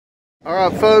All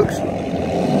right, folks,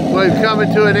 we've come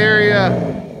into an area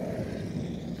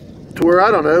to where, I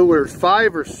don't know, there's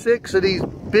 5 or 6 of these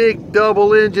big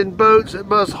double-engine boats that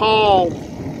must haul.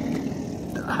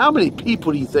 How many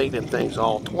people do you think them things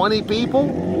haul? 20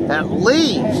 people? At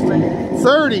least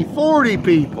 30, 40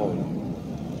 people.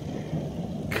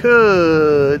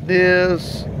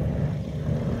 Goodness.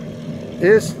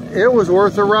 It was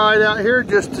worth a ride out here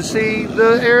just to see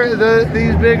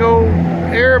these big old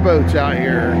airboats out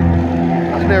here.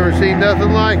 I've never seen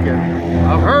nothing like it.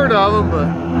 I've heard of them,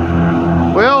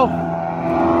 but, well,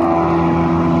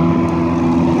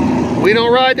 we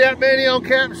don't ride that many on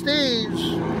Captain Steve's.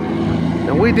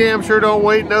 And we damn sure don't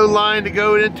wait no line to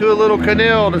go into a little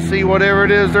canal to see whatever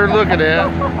it is they're looking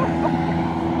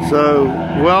at. So,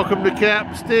 welcome to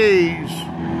Captain Steve's.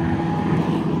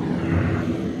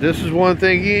 This is one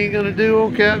thing you ain't gonna do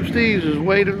on Captain Steve's is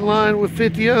wait in line with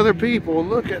 50 other people.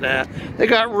 Look at that. They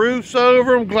got roofs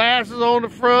over them, glasses on the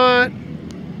front.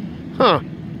 Huh,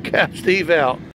 Captain Steve out.